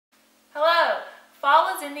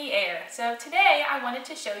is in the air, so today I wanted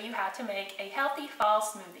to show you how to make a healthy fall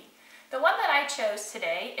smoothie. The one that I chose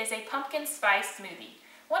today is a pumpkin spice smoothie.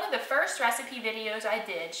 One of the first recipe videos I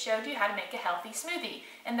did showed you how to make a healthy smoothie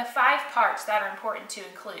and the 5 parts that are important to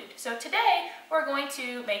include. So today we're going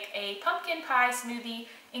to make a pumpkin pie smoothie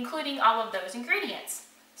including all of those ingredients.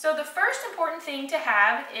 So the first important thing to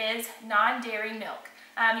have is non-dairy milk.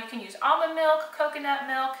 You can use almond milk, coconut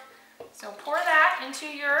milk. So pour that into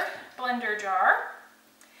your blender jar.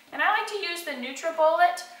 And I like to use the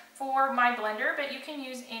NutriBullet for my blender, but you can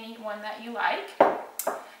use any one that you like.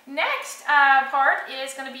 Next part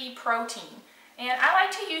is going to be protein. And I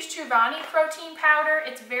like to use Chobani protein powder.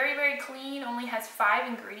 It's very, very clean, only has 5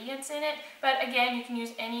 ingredients in it. But again, you can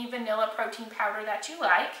use any vanilla protein powder that you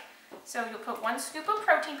like. So you'll put 1 scoop of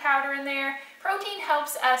protein powder in there. Protein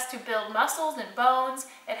helps us to build muscles and bones.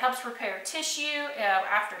 It helps repair tissue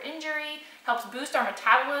after injury, helps boost our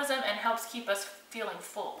metabolism, and helps keep us feeling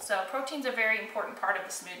full. So protein's a very important part of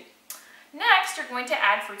the smoothie. Next, you're going to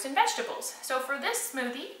add fruits and vegetables. So for this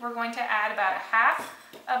smoothie, we're going to add about 1/2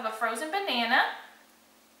 of a frozen banana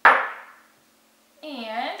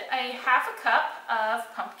and 1/2 cup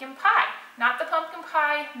of pumpkin pie. Not the pumpkin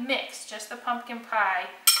pie mix, just the pumpkin pie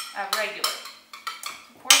regular.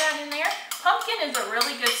 So pour that in there. Pumpkin is a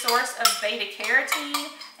really good source of beta-carotene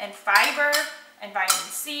and fiber and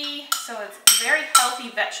vitamin C, so it's a very healthy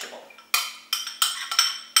vegetable.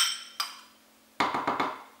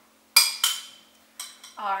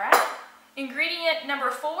 Alright, ingredient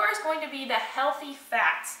number 4 is going to be the healthy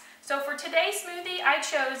fats. So for today's smoothie, I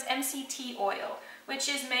chose MCT oil, which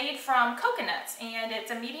is made from coconuts, and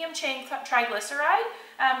it's a medium chain triglyceride,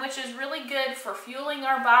 which is really good for fueling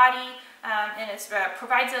our body, and it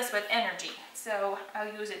provides us with energy. So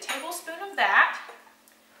I'll use a tablespoon of that.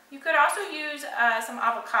 You could also use some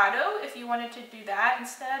avocado if you wanted to do that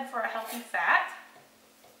instead for a healthy fat.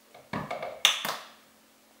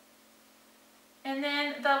 And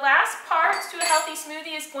then the last part to a healthy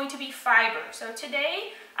smoothie is going to be fiber. So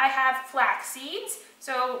today I have flax seeds.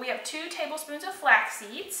 So we have 2 tablespoons of flax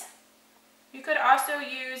seeds. You could also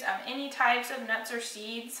use any types of nuts or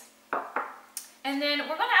seeds. And then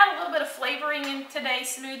we're going to add a little bit of flavoring in today's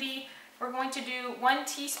smoothie. We're going to do 1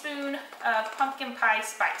 teaspoon of pumpkin pie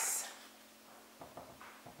spice.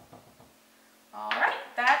 Alright,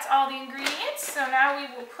 that's all the ingredients. So now we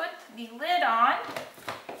will put the lid on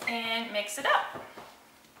and mix it up.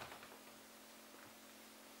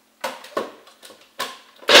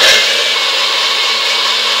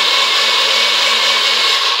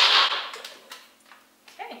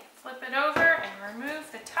 Okay, flip it over and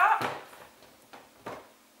remove the top.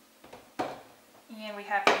 And we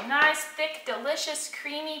have a nice, thick, delicious,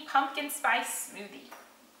 creamy pumpkin spice smoothie.